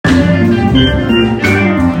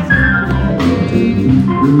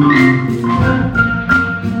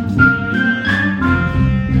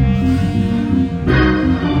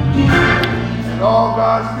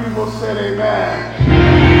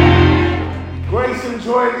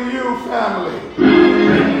enjoy to you, family.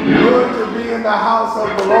 Good to be in the house of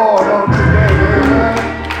the Lord on today. Amen.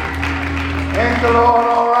 Ain't the Lord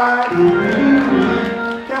all right?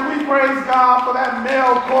 Can we praise God for that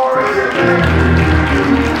male chorus today?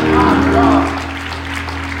 My God.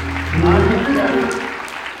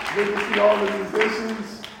 Good to see all the musicians,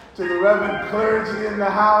 to the reverend clergy in the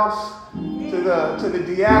house, to the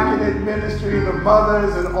diaconate ministry, the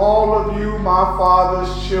mothers, and all of you, my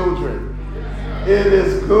Father's children. It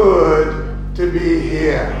is good to be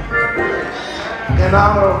here. In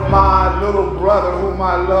honor of my little brother, whom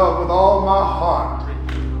I love with all my heart.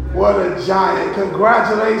 What a giant.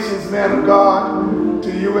 Congratulations, man of God,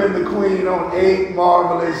 to you and the Queen on 8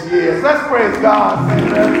 marvelous years. Let's praise God, say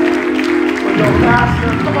that for your pastor.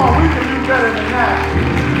 Come on, we can do better than that.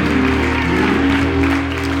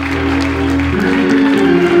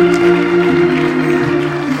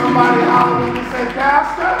 Somebody hallelujah say,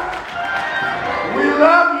 Pastor, we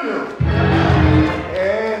love you.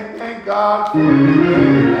 And thank God for you.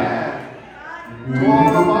 Amen. To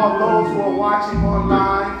all of those who are watching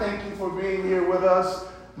online, thank you for being here with us.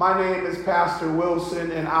 My name is Pastor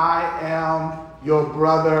Wilson, and I am your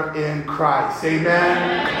brother in Christ. Amen.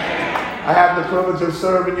 I have the privilege of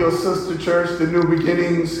serving your sister church, the New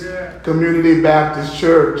Beginnings Community Baptist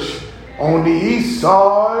Church on the east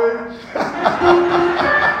side.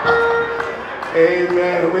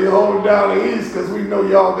 Amen. We hold down the east because we know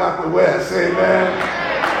y'all got the west. Amen.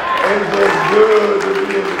 It's just good to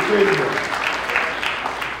be in the kingdom.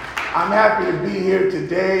 I'm happy to be here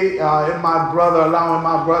today allowing my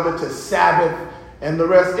brother to Sabbath, and the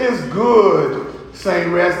rest is good,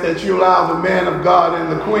 same rest that you allow the man of God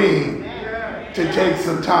and the Queen to take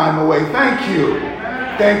some time away. Thank you.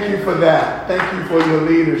 Thank you for that. Thank you for your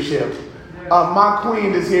leadership. My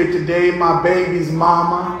Queen is here today, my baby's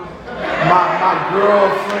mama, my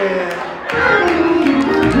girlfriend,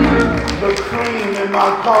 the cream in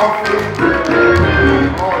my coffee.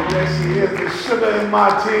 Oh, yes, she is. The sugar in my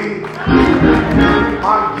tea.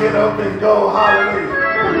 My get up and go.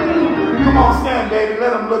 Hallelujah. Come on, stand, baby.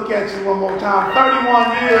 Let them look at you one more time.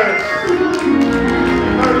 31 years.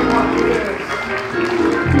 31 years.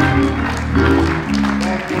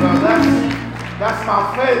 Thank you, Lord. That's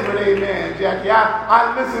my favorite, amen, Jackie.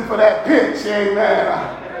 I listen for that pitch,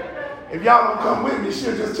 amen. If y'all don't come with me,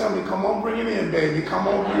 she'll just tell me, come on, bring it in, baby. Come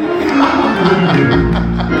on, bring it in.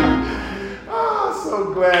 Oh,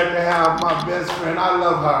 so glad to have my best friend. I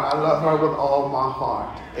love her. I love her with all my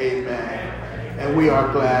heart. Amen. And we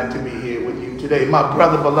are glad to be here with you today. My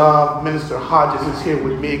brother beloved, Minister Hodges, is here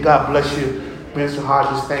with me. God bless you, Minister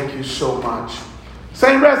Hodges. Thank you so much.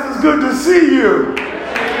 St. Rest, it's good to see you.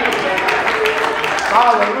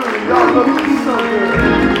 Hallelujah. Y'all looking so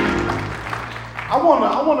good. I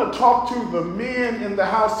want to talk to the men in the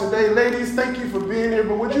house today. Ladies, thank you for being here,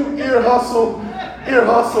 but would you ear hustle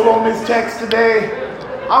on this text today?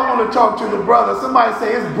 I want to talk to the brothers. Somebody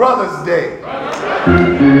say it's Brothers' Day.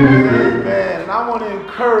 Amen. And I want to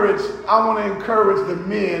encourage the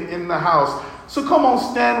men in the house. So come on,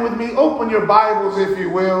 stand with me. Open your Bibles, if you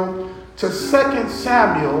will, to 2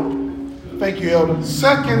 Samuel. Thank you, Elder. 2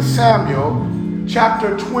 Samuel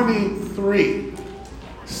chapter 23.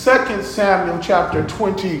 2 Samuel chapter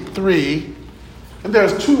 23, and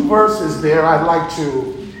there's 2 verses there I'd like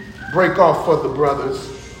to break off for the brothers.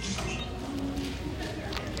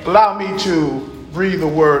 Allow me to read the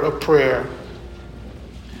word of prayer.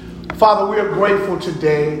 Father, we are grateful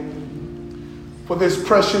today for this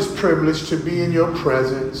precious privilege to be in your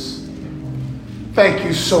presence. Thank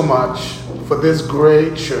you so much for this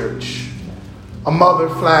great church, a mother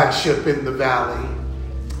flagship in the valley,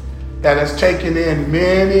 that has taken in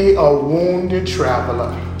many a wounded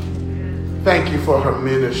traveler. Thank you for her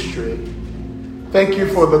ministry. Thank you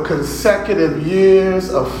for the consecutive years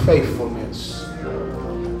of faithfulness.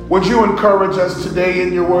 Would you encourage us today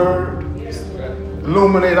in your word?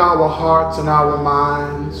 Illuminate our hearts and our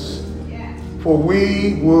minds, for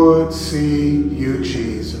we would see you,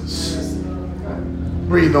 Jesus.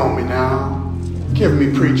 Breathe on me now. Give me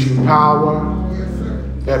preaching power,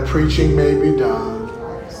 that preaching may be done.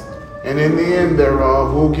 And in the end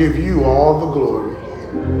thereof, we'll give you all the glory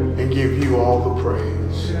and give you all the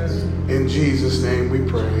praise. In Jesus' name we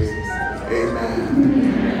pray.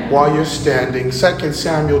 Amen. While you're standing, 2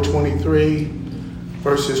 Samuel 23,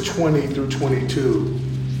 verses 20 through 22.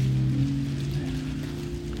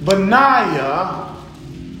 Benaiah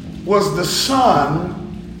was the son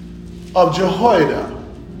of Jehoiada,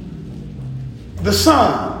 the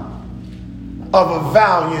son of a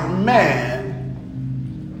valiant man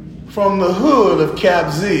from the hood of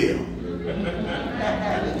Kabzeel,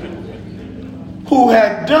 who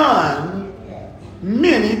had done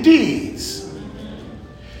many deeds.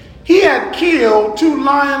 He had killed 2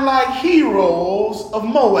 lion-like heroes of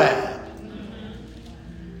Moab.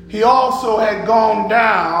 He also had gone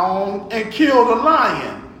down and killed a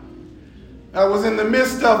lion that was in the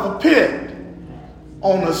midst of a pit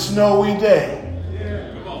on a snowy day.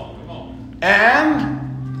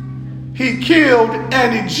 And he killed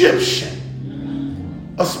an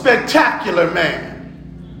Egyptian, a spectacular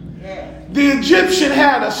man. The Egyptian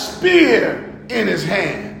had a spear in his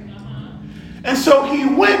hand. And so he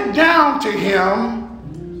went down to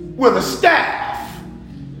him with a staff,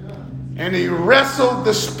 and he wrestled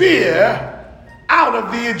the spear out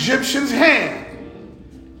of the Egyptian's hand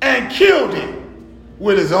and killed him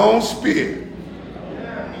with his own spear.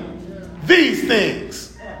 These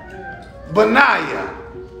things Benaiah,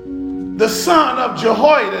 the son of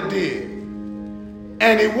Jehoiada, did,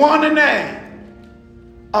 and he won a name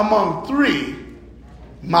among 3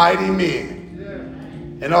 mighty men.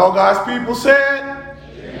 And all God's people said,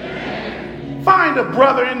 amen. Find a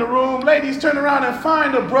brother in the room. Ladies, turn around and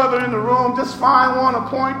find a brother in the room. Just find one and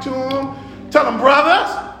point to him. Tell them,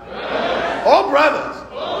 brothers. Oh, brothers.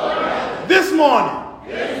 This morning,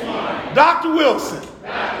 Dr. Wilson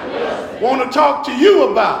want to talk to you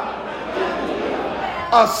about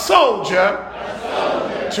a soldier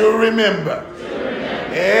to remember.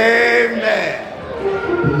 Amen.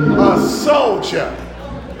 A soldier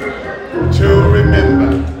to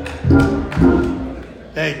remember.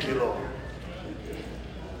 Thank you, Lord.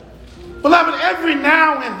 Beloved, every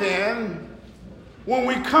now and then, when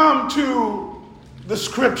we come to the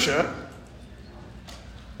scripture,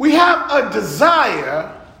 we have a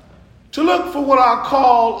desire to look for what I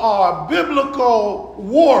call our biblical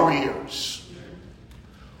warriors.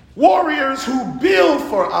 Warriors who build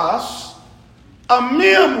for us a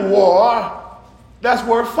memoir that's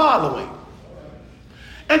worth following.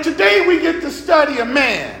 And today we get to study a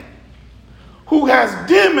man who has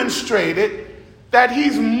demonstrated that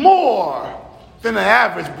he's more than an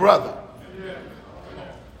average brother.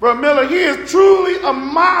 Brother Miller, he is truly a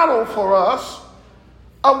model for us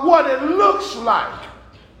of what it looks like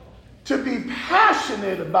to be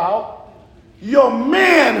passionate about your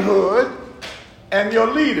manhood and your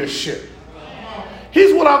leadership.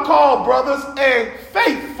 He's what I call, brothers, a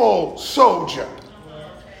faithful soldier.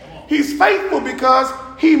 He's faithful because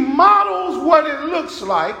he models what it looks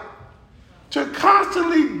like to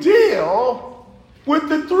constantly deal with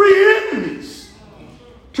the 3 enemies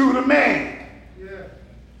to the man.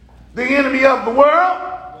 The enemy of the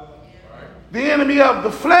world, the enemy of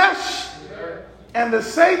the flesh, and the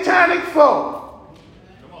satanic foe,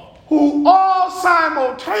 who all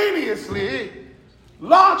simultaneously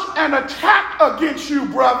launch an attack against you,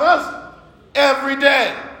 brothers, every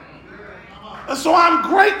day. And so I'm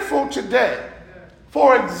grateful today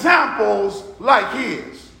for examples like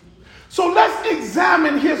his. So let's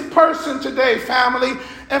examine his person today, family,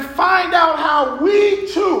 and find out how we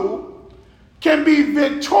too can be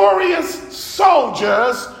victorious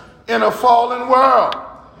soldiers in a fallen world.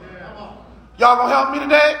 Y'all gonna help me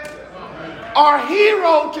today? Our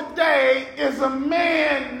hero today is a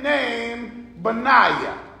man named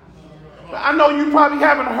Benaiah. I know you probably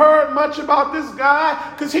haven't heard much about this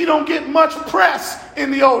guy because he don't get much press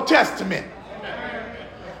in the Old Testament.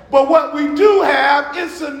 But what we do have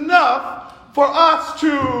is enough for us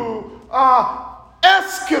to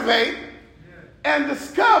excavate and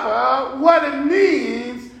discover what it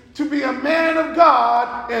means to be a man of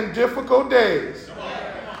God in difficult days.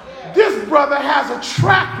 This brother has a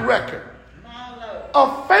track record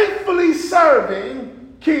of faithfully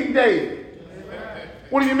serving King David.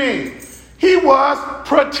 What do you mean? He was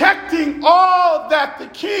protecting all that the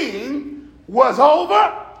king was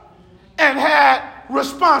over and had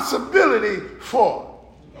responsibility for.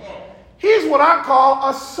 He's what I call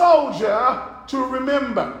a soldier to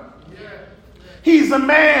remember. He's a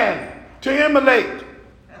man to emulate.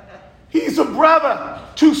 He's a brother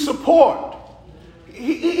to support.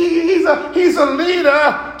 He's a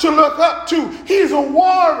leader to look up to. He's a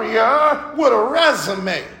warrior with a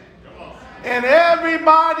resume. And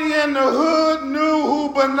everybody in the hood knew who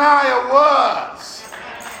Benaiah was.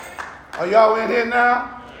 Are y'all in here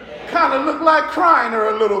now? Kind of look like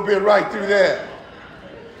Kreiner a little bit right through there.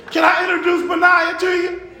 Can I introduce Benaiah to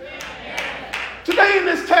you? Today in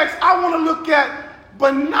this text, I want to look at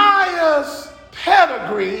Benaiah's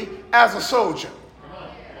pedigree as a soldier.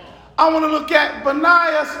 I want to look at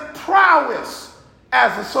Benaiah's prowess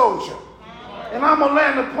as a soldier. And I'm going to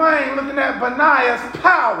land the plane looking at Benaiah's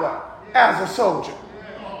power as a soldier.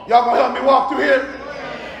 Y'all going to help me walk through here?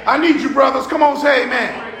 I need you, brothers. Come on, say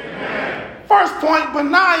amen. Amen. First point,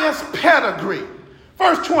 Benaiah's pedigree.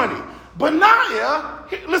 Verse 20. Benaiah,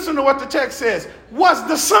 listen to what the text says, was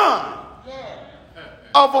the son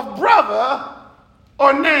of a brother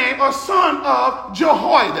or son of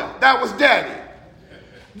Jehoiada. That was daddy.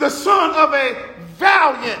 The son of a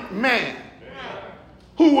valiant man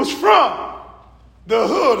who was from the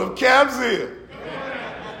hood of Kabzeel,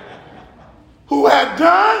 who had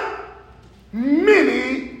done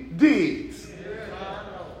many deeds.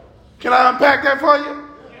 Can I unpack that for you?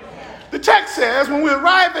 The text says when we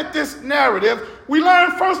arrive at this narrative, we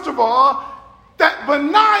learn first of all that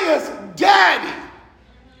Benaiah's daddy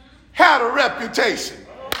had a reputation.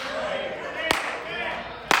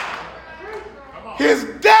 His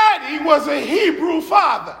daddy was a Hebrew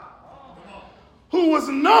father who was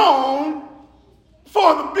known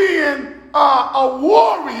for being a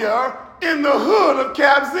warrior in the hood of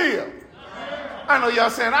Kabzeel. I know y'all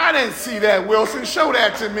saying, I didn't see that, Wilson. Show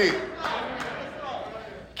that to me.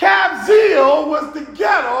 Kabzeel was the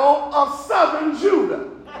ghetto of southern Judah.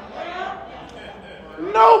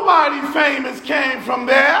 Nobody famous came from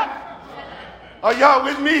there. Are y'all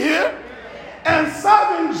with me here? And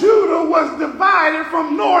southern Judah was divided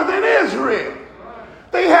from northern Israel.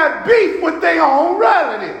 They had beef with their own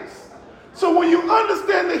relatives. So when you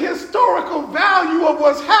understand the historical value of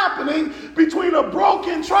what's happening between a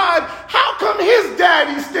broken tribe, how come his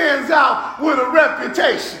daddy stands out with a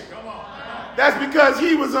reputation? That's because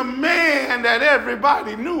he was a man that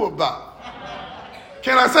everybody knew about.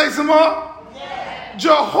 Can I say some more?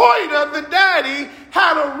 Jehoiada, the daddy,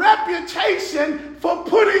 had a reputation for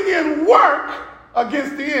putting in work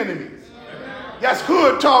against the enemies. That's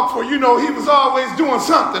hood talk for, he was always doing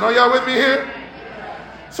something. Are y'all with me here?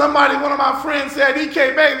 Somebody, one of my friends said,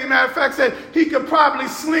 E.K. Bailey, matter of fact, said he could probably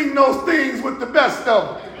sling those things with the best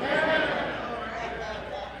of them.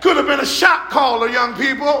 Could have been a shot caller, young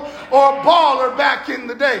people, or a baller back in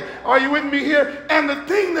the day. Are you with me here? And the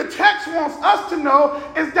thing the text wants us to know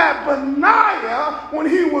is that Benaiah, when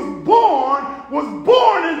he was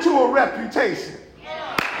born into a reputation.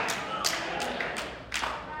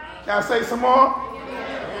 Can I say some more?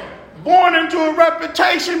 Born into a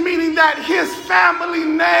reputation, meaning that his family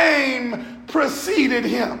name preceded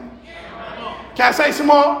him. Can I say some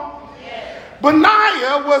more?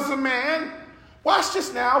 Benaiah was a man, watch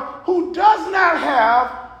this now, who does not have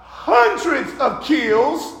hundreds of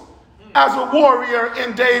kills as a warrior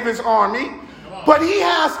in David's army, but he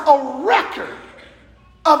has a record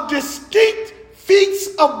of distinct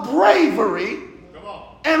feats of bravery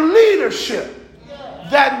and leadership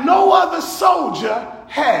that no other soldier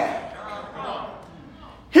had.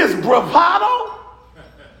 His bravado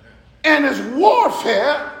and his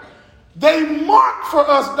warfare, they mark for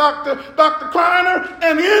us, Dr. Kleiner,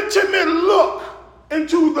 an intimate look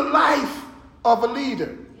into the life of a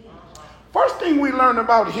leader. First thing we learn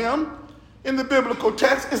about him in the biblical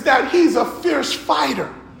text is that he's a fierce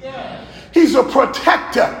fighter. He's a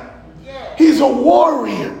protector. He's a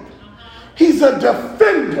warrior. He's a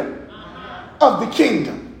defender of the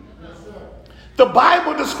kingdom. The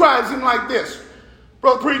Bible describes him like this.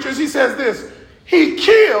 Brother preachers, he says this: he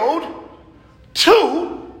killed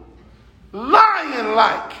 2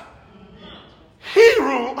 lion-like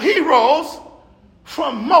heroes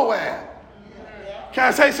from Moab. Can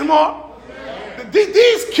I say some more?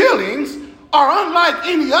 These killings are unlike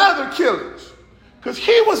any other killings because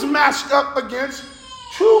he was matched up against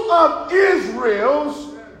 2 of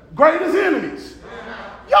Israel's greatest enemies.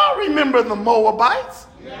 Y'all remember the Moabites?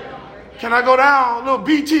 Can I go down a little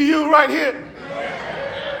BTU right here?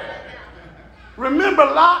 Remember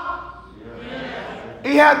Lot?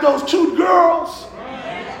 He had those 2 girls,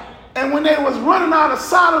 and when they was running out of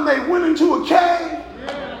Sodom, they went into a cave.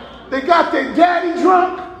 They got their daddy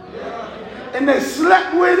drunk, and they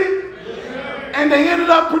slept with him, and they ended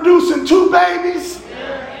up producing 2 babies.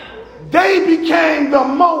 They became the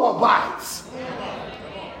Moabites.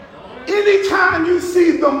 Anytime you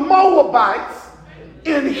see the Moabites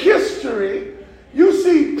in history, you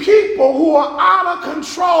see people who are out of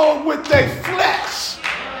control with their flesh.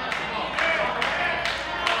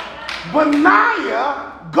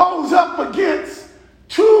 Benaiah goes up against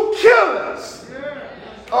 2 killers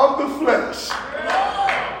of the flesh.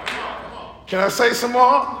 Can I say some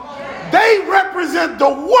more? They represent the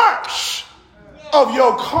worst of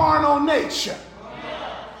your carnal nature.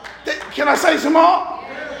 Can I say some more?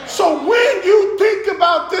 So when you think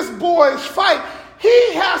about this boy's fight,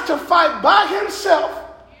 he has to fight by himself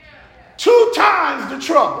 2 times the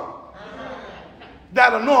trouble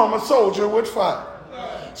that a normal soldier would fight.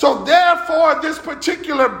 So therefore, this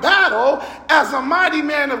particular battle, as a mighty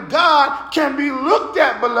man of God, can be looked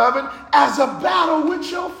at, beloved, as a battle with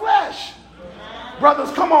your flesh.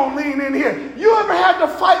 Brothers, come on, lean in here. You ever had to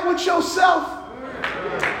fight with yourself?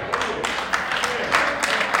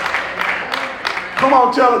 Come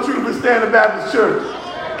on, tell the truth and stand in the Baptist church.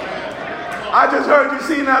 I just heard you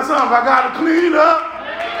sing that song. I got to clean up.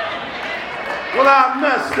 Well, I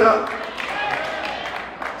messed up.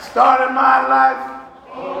 Started my life.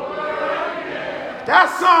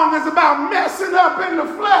 That song is about messing up in the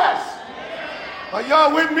flesh. Are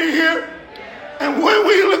y'all with me here? And when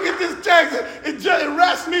we look at this text, it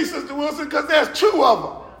rests me, Sister Wilson, because there's two of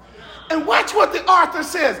them. And watch what the author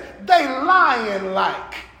says. They lying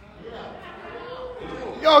like.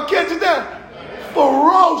 Y'all catch that?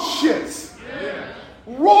 Ferocious.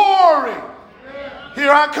 Roaring.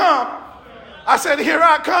 Here I come. I said, here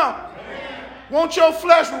I come. Won't your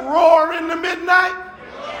flesh roar in the midnight?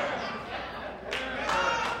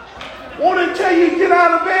 Won't it tell you to get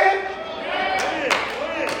out of bed?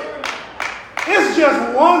 It's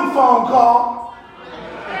just one phone call.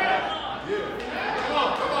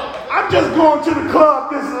 I'm just going to the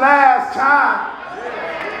club this last time.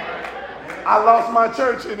 I lost my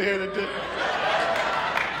church in here today.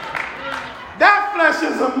 That flesh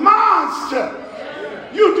is a monster.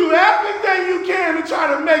 You do everything you can to try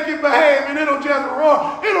to make it behave, and it'll just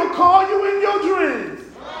roar. It'll call you in your dreams.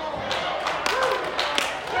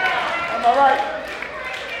 Am I right?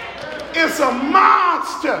 It's a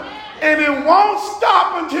monster, and it won't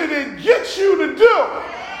stop until it gets you to do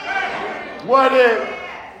what it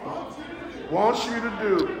wants you to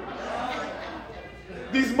do.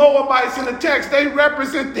 These Moabites in the text, they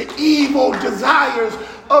represent the evil desires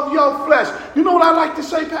of your flesh. You know what I like to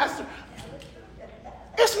say, Pastor?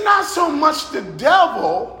 It's not so much the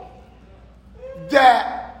devil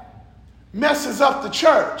that messes up the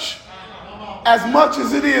church as much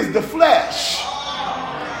as it is the flesh.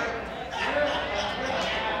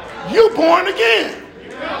 You're born again.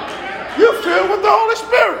 You're filled with the Holy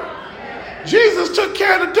Spirit. Jesus took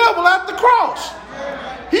care of the devil at the cross.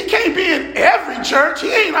 He can't be in every church. He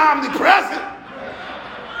ain't omnipresent.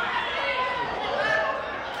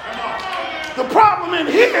 The problem in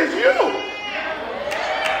here is you.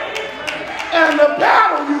 And the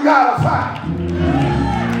battle you gotta fight.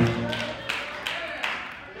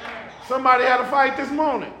 Somebody had a fight this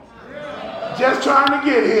morning. Just trying to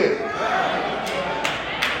get here.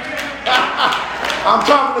 I'm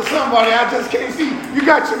talking to somebody I just can't see. You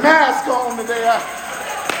got your mask on today.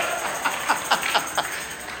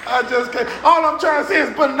 I just can't. All I'm trying to say is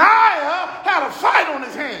Benaiah had a fight on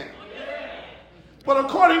his hand. But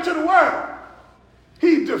according to the word,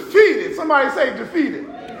 he defeated. Somebody say defeated.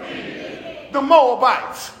 The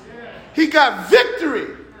Moabites. He got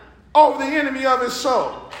victory over the enemy of his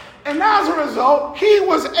soul. And as a result, he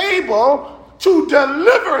was able to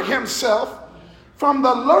deliver himself from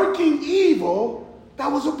the lurking evil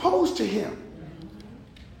that was opposed to him.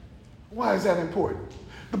 Why is that important?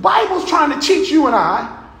 The Bible's trying to teach you and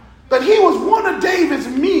I that he was one of David's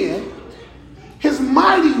men, his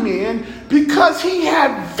mighty men, because he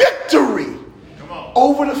had victory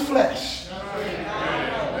over the flesh.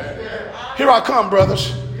 Here I come,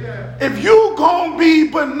 brothers. If you gonna be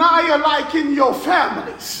Benaiah-like in your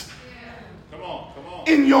families,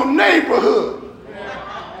 in your neighborhood,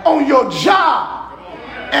 on your job,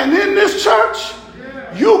 and in this church,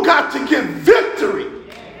 you got to get victory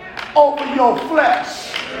over your flesh.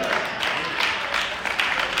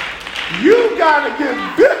 You got to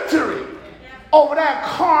get victory over that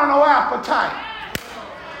carnal appetite.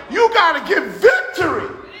 You got to get victory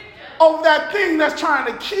over that thing that's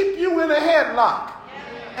trying to keep you in a headlock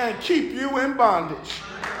and keep you in bondage.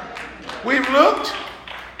 We've looked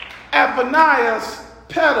at Benaiah's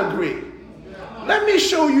pedigree. Let me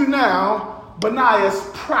show you now Benaiah's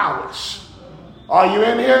prowess. Are you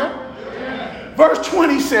in here? Verse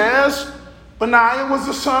 20 says, Benaiah was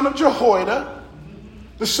the son of Jehoiada,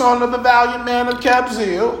 the son of the valiant man of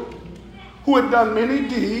Kabzeel, who had done many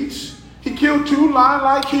deeds. He killed 2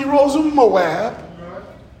 lion-like heroes of Moab.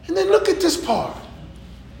 And then look at this part.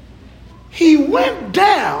 He went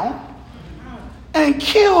down and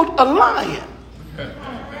killed a lion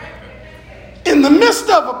in the midst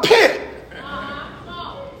of a pit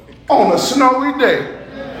on a snowy day.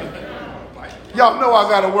 Y'all know I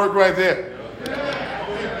got to work right there.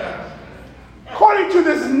 According to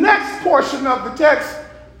this next portion of the text,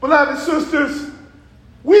 beloved sisters,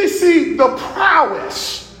 we see the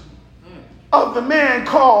prowess of the man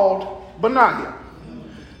called Benaiah.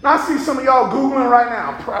 Now I see some of y'all Googling right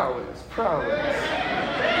now. Prowess.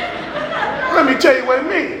 Let me tell you what it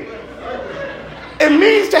means. It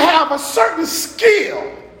means to have a certain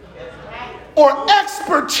skill or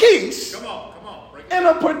expertise in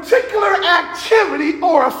a particular activity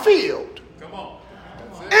or a field.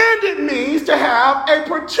 And it means to have a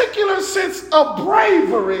particular sense of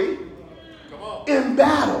bravery in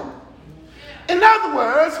battle. In other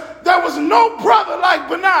words, there was no brother like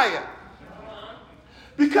Benaiah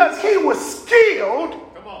because he was skilled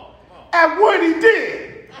at what he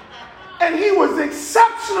did. And he was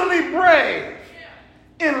exceptionally brave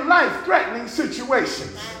in life-threatening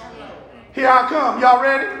situations. Here I come. Y'all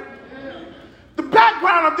ready? The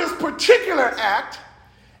background of this particular act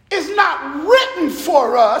is not written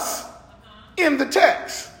for us in the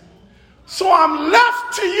text. So I'm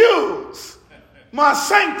left to use my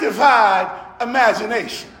sanctified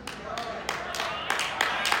imagination.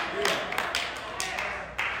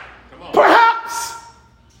 Perhaps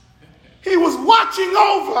he was watching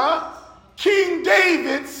over King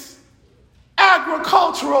David's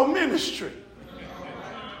agricultural ministry.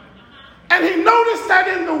 And he noticed that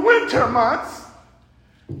in the winter months,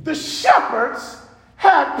 the shepherds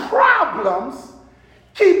had problems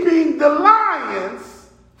keeping the lions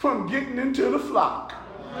from getting into the flock.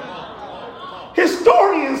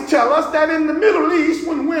 Historians tell us that in the Middle East,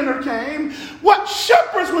 when winter came, what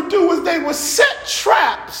shepherds would do is they would set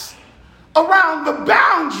traps around the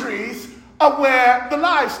boundaries of where the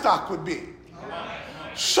livestock would be,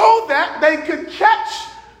 so that they could catch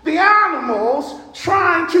the animals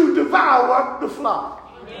trying to devour the flock.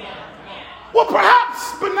 Well,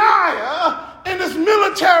 perhaps Benaiah, in his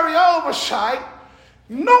military oversight,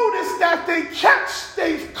 noticed that they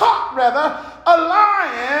caught a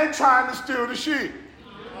lion trying to steal the sheep.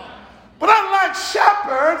 But unlike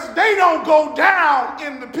shepherds, they don't go down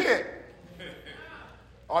in the pit.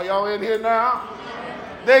 Are y'all in here now?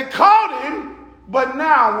 They caught him, but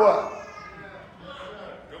now what?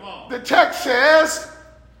 The text says,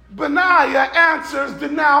 Benaiah answers the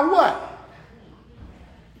now what?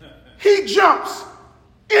 He jumps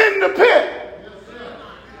in the pit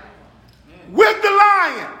with the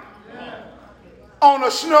lion on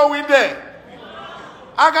a snowy day.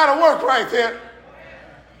 I got to work right there.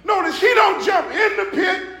 Notice he don't jump in the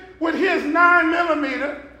pit with his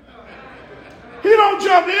 9mm. He don't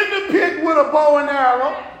jump in the pit with a bow and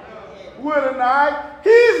arrow, with a knife.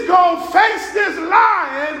 He's going to face this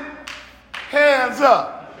lion hands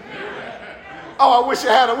up. Oh, I wish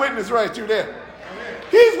I had a witness right through there.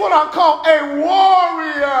 He's what I call a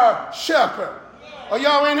warrior shepherd. Are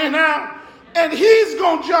y'all in here now? And he's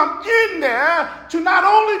going to jump in there to not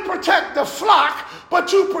only protect the flock, but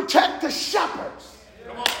to protect the shepherds.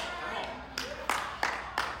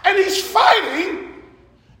 And he's fighting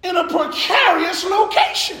in a precarious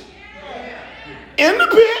location. In the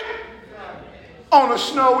pit on a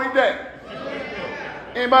snowy day.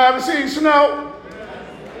 Anybody ever seen snow?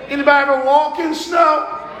 Anybody ever walk in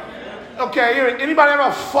snow? Okay, anybody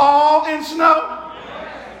ever fall in snow?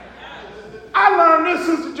 I learned this,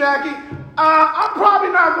 Sister Jackie. I'm probably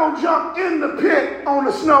not going to jump in the pit on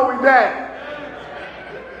a snowy day.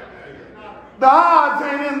 The odds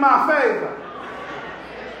ain't in my favor.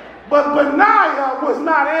 But Benaiah was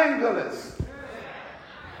not Angelus.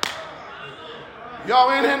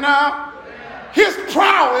 Y'all in here now? His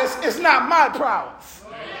prowess is not my prowess.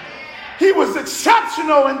 He was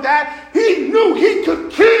exceptional in that he knew he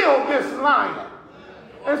could kill this lion.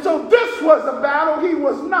 And so this was a battle he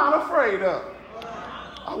was not afraid of.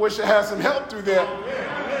 I wish I had some help through there.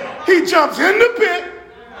 He jumps in the pit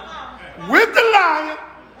with the lion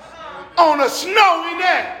on a snowy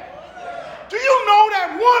day. Do you know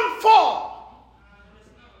that one fall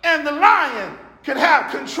and the lion can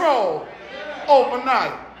have control over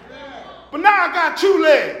Benaiah? Benaiah got 2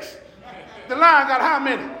 legs. The lion got how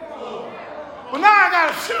many? Benaiah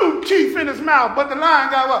got a few teeth in his mouth, but the lion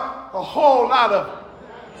got what? A whole lot of them.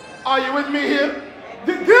 Are you with me here?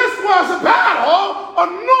 This was a battle a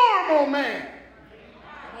normal man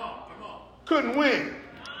couldn't win.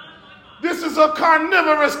 This is a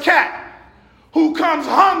carnivorous cat who comes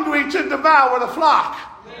hungry to devour the flock.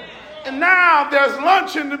 And now there's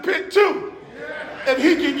lunch in the pit too. And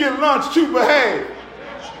he can get lunch to behave.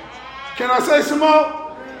 Can I say some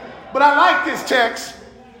more? But I like this text.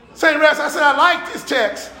 St. Rest, I said I like this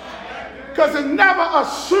text because it never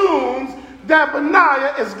assumes that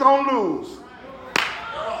Benaiah is going to lose.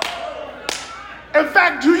 In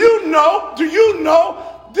fact, do you know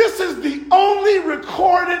this is the only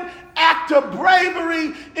recorded act of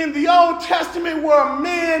bravery in the Old Testament where a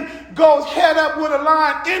man goes head up with a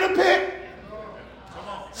lion in a pit?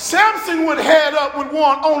 Samson would head up with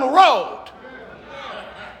one on the road.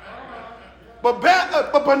 But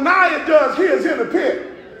Benaiah does his in a pit.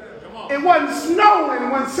 It wasn't snowing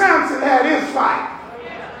when Samson had his fight.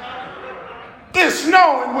 It's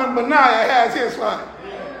snowing when Benaiah has his fight.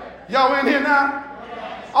 Y'all in here now?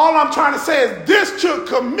 All I'm trying to say is this took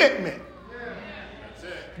commitment.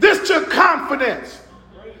 This took confidence.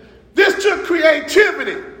 This took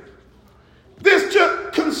creativity. This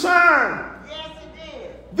took concern.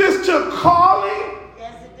 This took calling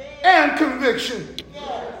and conviction.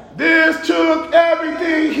 This took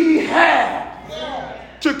everything he had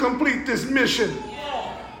to complete this mission.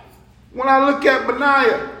 When I look at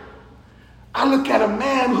Benaiah, I look at a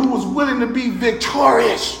man who was willing to be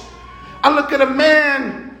victorious. I look at a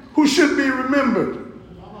man who should be remembered.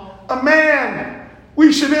 A man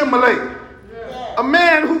we should emulate. A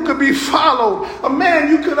man who could be followed. A man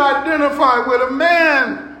you could identify with. A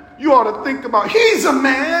man you ought to think about. He's a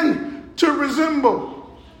man to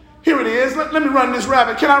resemble. Here it is. Let me run this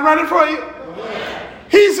rabbit. Can I run it for you?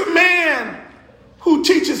 He's a man who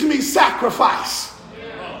teaches me sacrifice.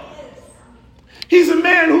 He's a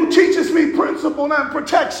man who teaches me principle and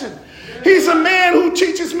protection. He's a man who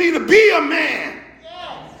teaches me to be a man.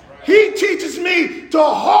 He teaches me to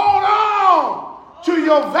hold on to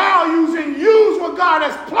your values and use what God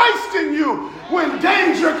has placed in you when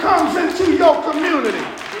danger comes into your community.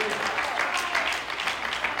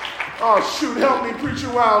 Oh, shoot, help me preach a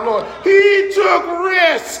while, Lord. He took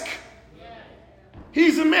risk.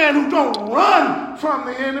 He's a man who don't run from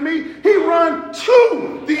the enemy. He run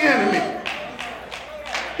to the enemy.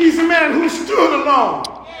 He's a man who stood alone,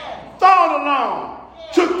 thought alone,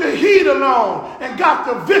 took the heat alone, and got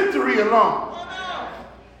the victory alone.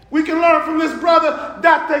 We can learn from this brother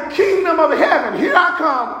that the kingdom of heaven, here I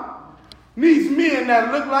come, needs men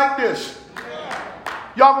that look like this.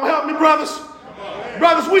 Y'all gonna help me, brothers?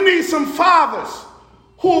 Brothers, we need some fathers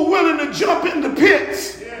who are willing to jump into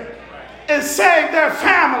pits and save their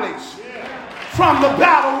families from the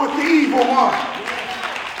battle with the evil one.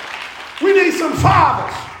 We need some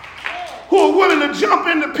fathers who are willing to jump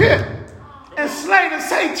in the pit and slay the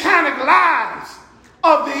satanic lies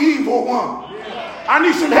of the evil one. I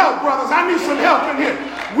need some help, brothers. I need some help in here.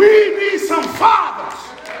 We need some fathers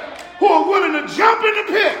who are willing to jump in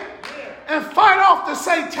the pit and fight off the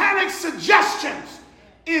satanic suggestions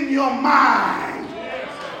in your mind.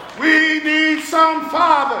 We need some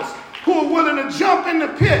fathers who are willing to jump in the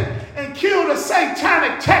pit and kill the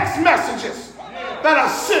satanic text messages that are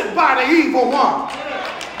sent by the evil one.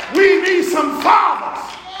 We need some fathers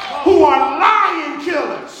who are lying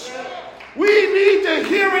killers. We need to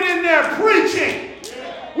hear it in their preaching.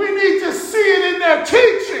 We need to see it in their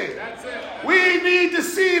teaching. We need to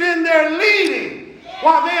see it in their leading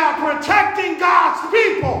while they are protecting God's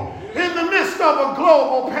people in the midst of a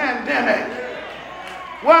global pandemic.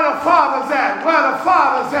 Where the fathers at? Where the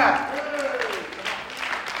fathers at?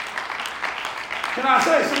 Can I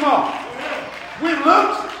say some more? We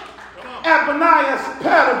looked at Benaiah's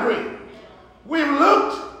pedigree. We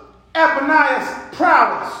looked at Benaiah's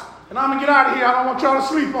prowess. And I'm going to get out of here. I don't want y'all to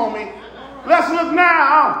sleep on me. Let's look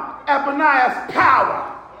now at Benaiah's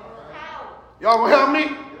power. Y'all going to help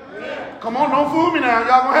me? Come on, don't fool me now.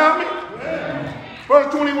 Y'all going to help me?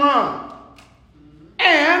 Verse 21.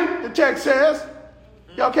 And the text says,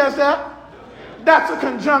 y'all catch that? That's a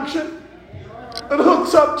conjunction. It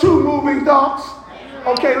hooks up two moving thoughts.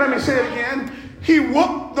 Okay, let me say it again. He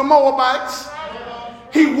whooped the Moabites.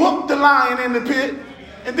 He whooped the lion in the pit.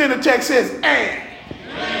 And then the text says, and.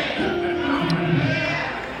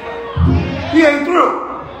 He ain't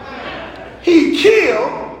through. He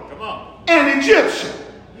killed an Egyptian.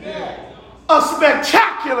 A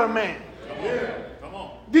spectacular man.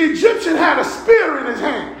 The Egyptian had a spear in his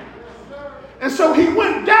hand. And so he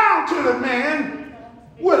went down to the man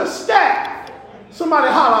with a staff. Somebody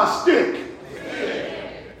holler a stick.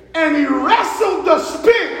 And he wrestled the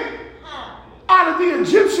spear out of the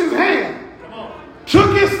Egyptian's hand.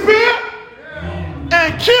 Took his spear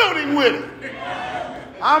and killed him with it.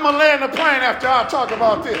 I'm going to land the plane after I talk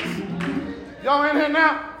about this. Y'all in here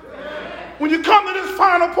now? When you come to this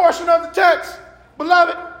final portion of the text,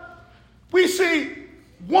 beloved, we see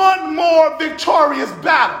one more victorious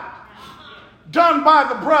battle done by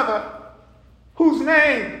the brother whose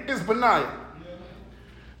name is Benaiah.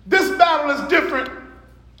 This battle is different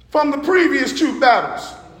from the previous two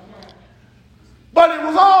battles, but it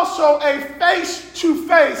was also a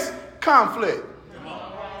face-to-face conflict.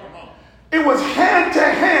 It was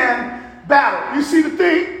hand-to-hand battle. You see the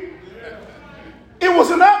thing? It was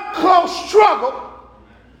an up-close struggle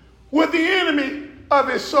with the enemy of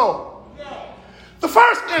his soul. The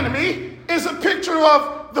first enemy is a picture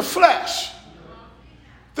of the flesh.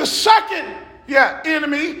 The second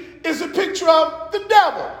enemy is a picture of the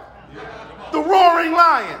devil, the roaring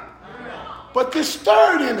lion. But this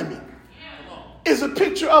third enemy is a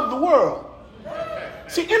picture of the world.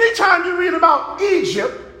 See, anytime you read about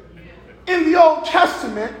Egypt, in the Old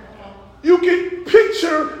Testament, you can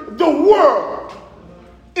picture the world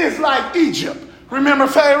is like Egypt. Remember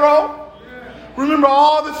Pharaoh? Remember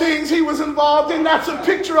all the things he was involved in? That's a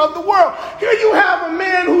picture of the world. Here you have a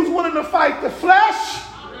man who's willing to fight the flesh,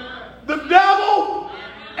 the devil,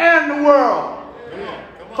 and the world.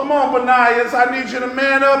 Come on, Benias, I need you to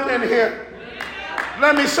man up in here.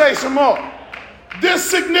 Let me say some more. This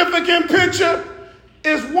significant picture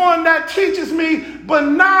is one that teaches me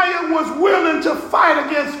Benaiah was willing to fight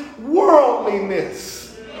against worldliness.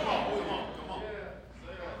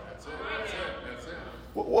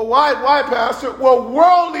 Well, why, Pastor? Well,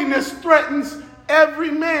 worldliness threatens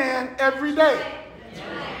every man every day.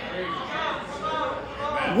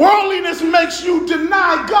 Worldliness makes you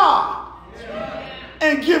deny God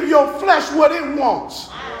and give your flesh what it wants.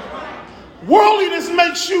 Worldliness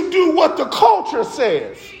makes you do what the culture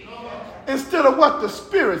says instead of what the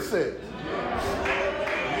Spirit says.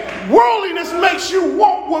 Worldliness makes you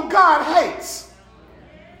want what God hates.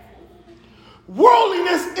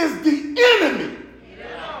 Worldliness is the enemy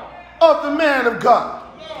of the man of God.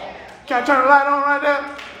 Can I turn the light on right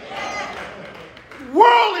there?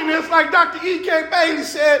 Worldliness, like Dr. E.K. Bailey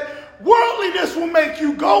said, worldliness will make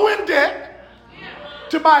you go in debt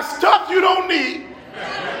to buy stuff you don't need,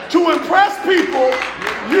 to impress people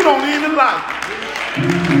you don't even like.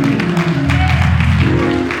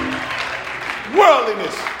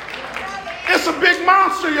 Worldliness. It's a big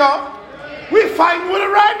monster, y'all. We're fighting with it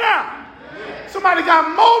right now. Somebody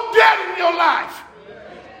got more debt in your life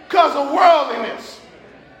because of worldliness.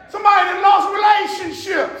 Somebody that lost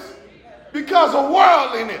relationships because of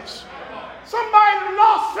worldliness. Somebody that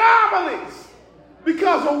lost families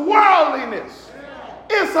because of worldliness.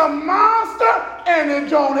 It's a monster and it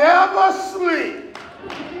don't ever sleep.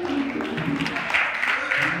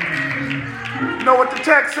 You know what the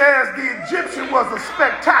text says? The Egyptian was a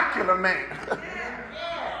spectacular man.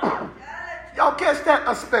 Y'all catch that?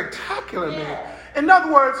 A spectacular man. In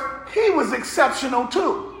other words, he was exceptional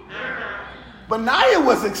too. Benaiah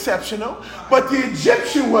was exceptional, but the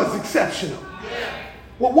Egyptian was exceptional.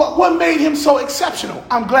 Well, what made him so exceptional?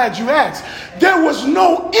 I'm glad you asked. There was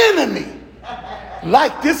no enemy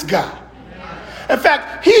like this guy. In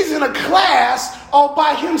fact, he's in a class all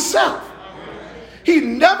by himself. He'd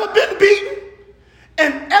never been beaten,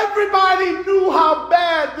 and everybody knew how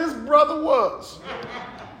bad this brother was.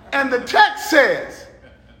 And the text says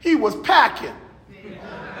he was packing.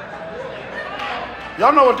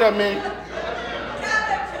 Y'all know what that means?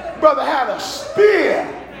 Brother had a spear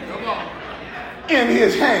in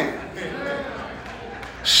his hand.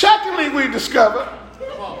 Secondly, we discovered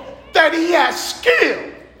that he had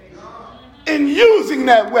skill in using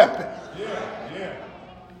that weapon.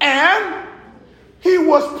 And he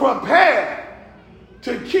was prepared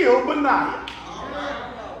to kill Benaiah.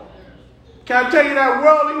 Can I tell you that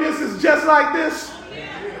worldliness is just like this?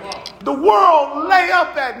 The world lay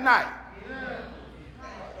up at night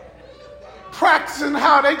practicing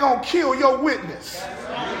how they gonna kill your witness.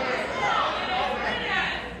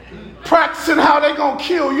 Practicing how they gonna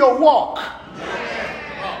kill your walk.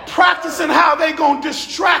 Practicing how they gonna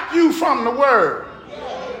distract you from the word.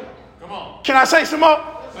 Can I say some more?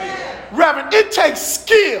 Reverend, it takes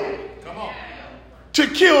skill to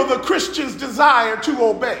kill the Christian's desire to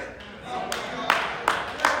obey.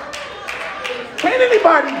 Can't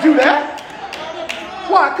anybody do that?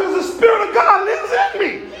 Why? Because the Spirit of God lives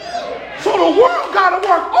in me. So the world got to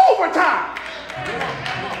work overtime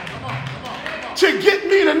to get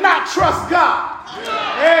me to not trust God.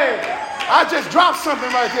 Hey, I just dropped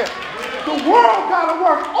something right there. The world got to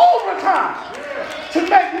work overtime to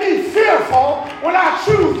make me fearful when I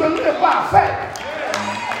choose to live by faith.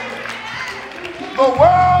 The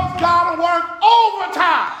world's got to work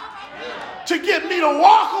overtime to get me to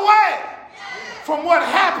walk away from what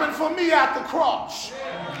happened for me at the cross.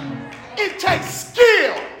 It takes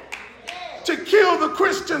skill to kill the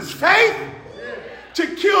Christian's faith,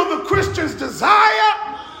 to kill the Christian's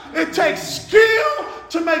desire. It takes skill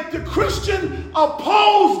to make the Christian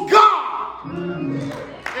oppose God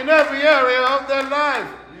in every area of their life.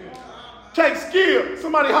 Take skill.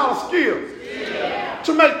 Somebody holler skill.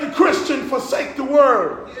 To make the Christian forsake the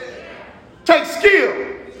word. Take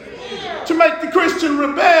skill to make the Christian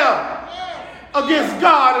rebel against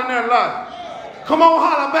God in their life. Come on,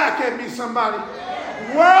 holler back at me, somebody.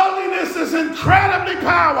 Worldliness is incredibly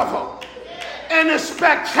powerful and it's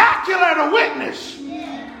spectacular to witness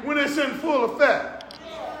when it's in full effect.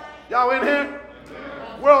 Y'all in here?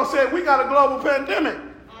 World said we got a global pandemic.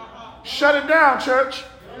 Shut it down, church.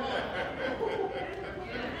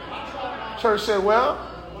 Church said, well,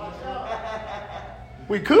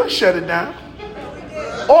 we could shut it down.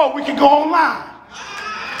 Or we can go online.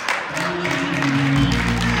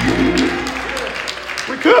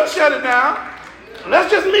 We could shut it down.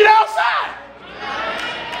 Let's just meet outside.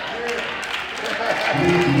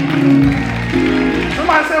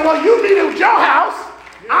 Somebody said, well, you meet at your house,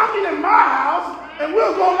 I'll meet at my house, and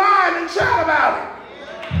we'll go live and chat about it.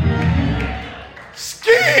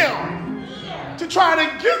 Scheme to try to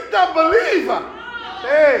get the believer,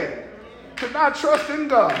 hey, to not trust in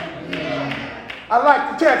God. I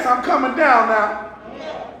like the text. I'm coming down now.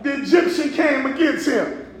 The Egyptian came against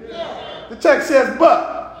him. The text says,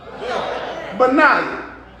 but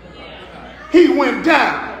Benaiah, he went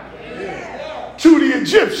down to the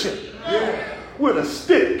Egyptian with a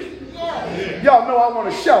stick. Y'all know I want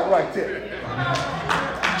to shout right there.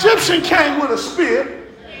 Egyptian came with a spear.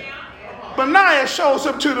 Benaiah shows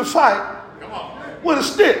up to the fight with a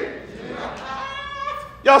stick.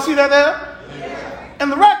 Y'all see that there?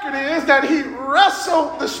 And the record is that he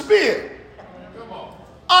wrestled the spear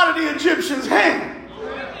out of the Egyptian's hand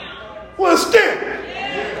with a stick.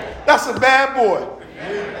 That's a bad boy.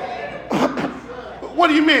 What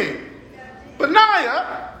do you mean?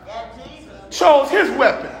 Benaiah chose his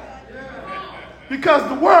weapon because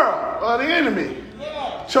the world or the enemy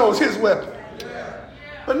chose his weapon.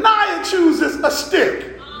 Benaiah chooses a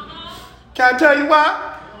stick. Can I tell you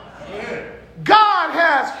why? God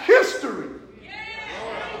has history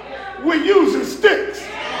with using sticks.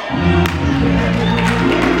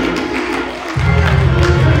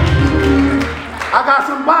 I got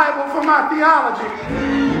some Bible for my theology.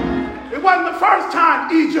 It wasn't the first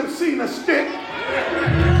time Egypt seen a stick.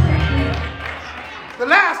 The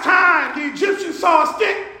last time the Egyptians saw a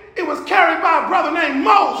stick, it was carried by a brother named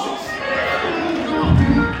Moses.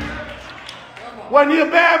 Wasn't he a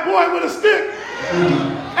bad boy with a stick?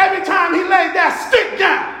 Every time he laid that stick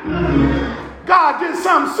down, God did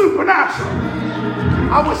something supernatural.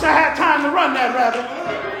 I wish I had time to run that rather.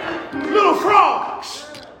 Little frogs,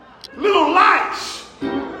 little lights,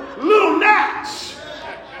 little gnats,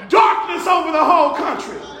 darkness over the whole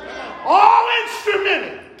country, all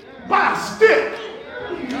instrumented by a stick.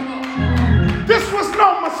 This was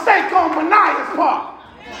no mistake on Benaiah's part.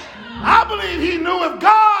 I believe he knew if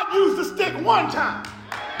God used the stick one time,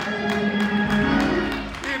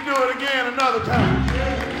 he'd do it again another time.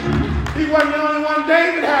 He wasn't the only one.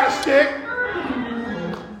 David had a stick.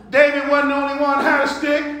 David wasn't the only one had a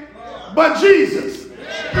stick, but Jesus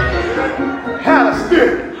had a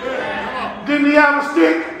stick. Didn't he have a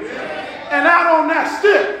stick? And out on that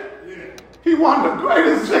stick, he won the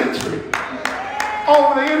greatest victory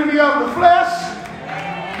over the enemy of the flesh,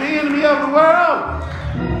 the enemy of the world,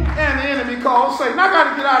 and the enemy called Satan. I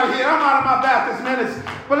got to get out of here. I'm out of my Baptist minutes,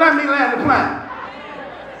 but let me land the plane.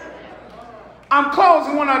 I'm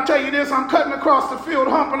closing when I tell you this. I'm cutting across the field,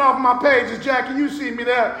 humping off my pages. Jackie, you see me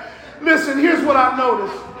there. Listen, here's what I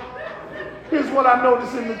noticed. Here's what I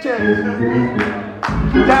noticed in the text.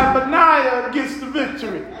 That Benaiah gets the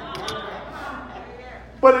victory.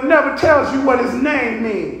 But it never tells you what his name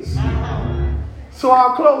means. So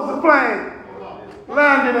I'll close the plane,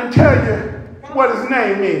 land it, and tell you what his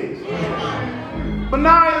name means.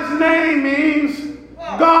 Benaiah's name means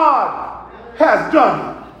God has done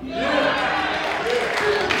it.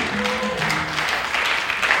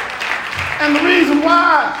 And the reason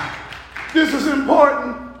why this is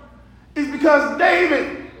important is because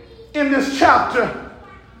David in this chapter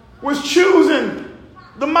was choosing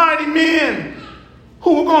the mighty men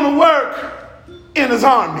who were going to work in his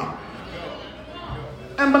army.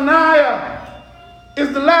 And Benaiah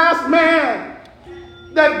is the last man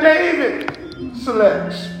that David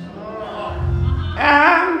selects.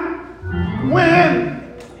 And when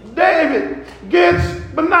David gets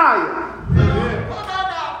Benaiah,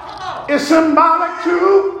 it's symbolic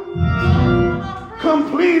to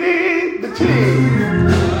completing the team.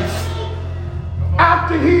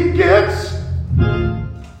 After he gets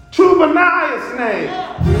to Benaiah's name,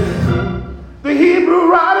 the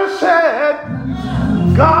Hebrew writer said,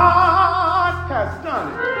 God has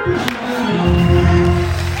done it.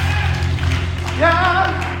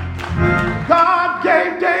 Yeah, God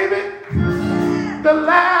gave David the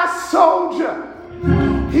last soldier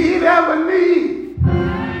he'd ever need.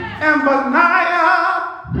 And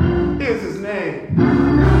Benaiah is his name.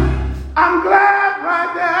 I'm glad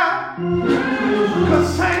right there, because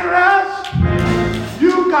St. Rest,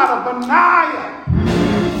 you got a Benaiah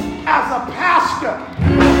as a pastor,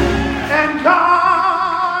 and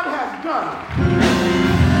God has done it.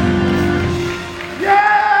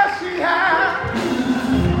 Yes, he has.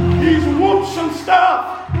 He's whooped some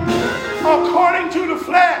stuff according to the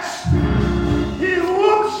flesh. He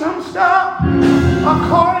whooped some stuff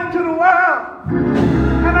according to the world.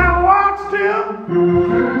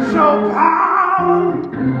 show power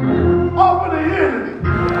over the enemy.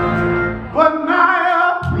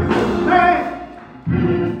 Benaiah is his name.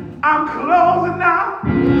 I'm closing now.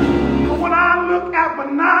 But when I look at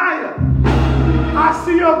Benaiah, I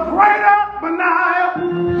see a greater Benaiah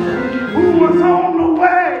who was on the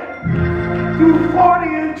way through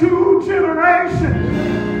 42 generations,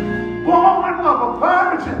 born of a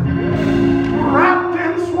virgin, wrapped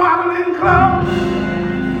in swaddling clothes.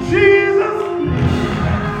 Jesus,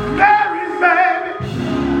 Mary's baby,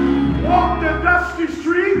 walked the dusty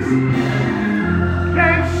streets,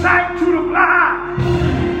 gave sight to the blind.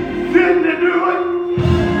 Didn't he do it?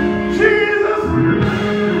 Jesus,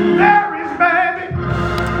 Mary's baby,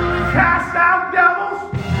 cast out devils,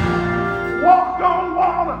 walked on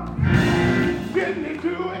water. Didn't he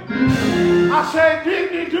do it? I said,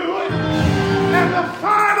 didn't he do it? And the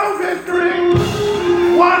final victory,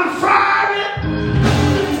 one Friday,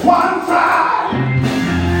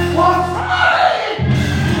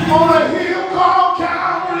 on a hill called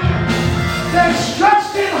Calvary, they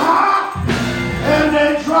stretched him high and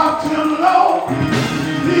they dropped him low.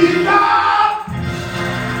 He died.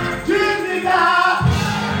 Didn't he die?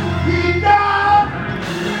 He died.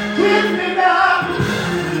 Didn't he die?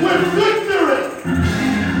 With victory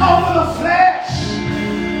over the flesh,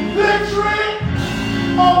 victory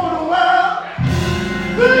over the world,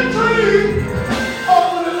 victory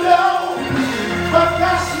over the devil. But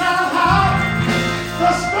that's not how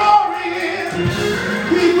the story is.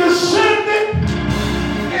 He descended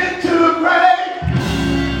into the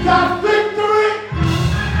grave, got victory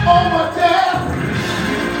over death,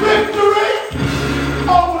 victory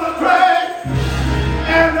over the grave,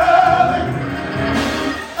 and early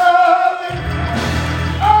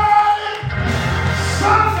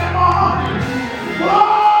Sunday morning,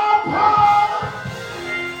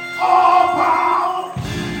 all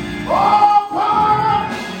power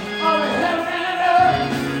of heaven and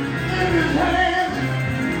earth in his hands.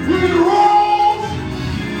 He rose,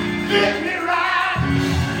 did me right.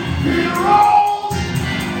 He rose,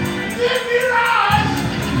 did me right.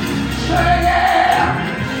 Say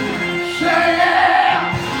yeah, say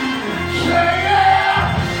yeah, say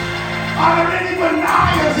yeah. Are there any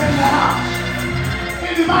Benaiahs in the house?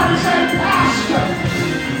 Anybody say pastor?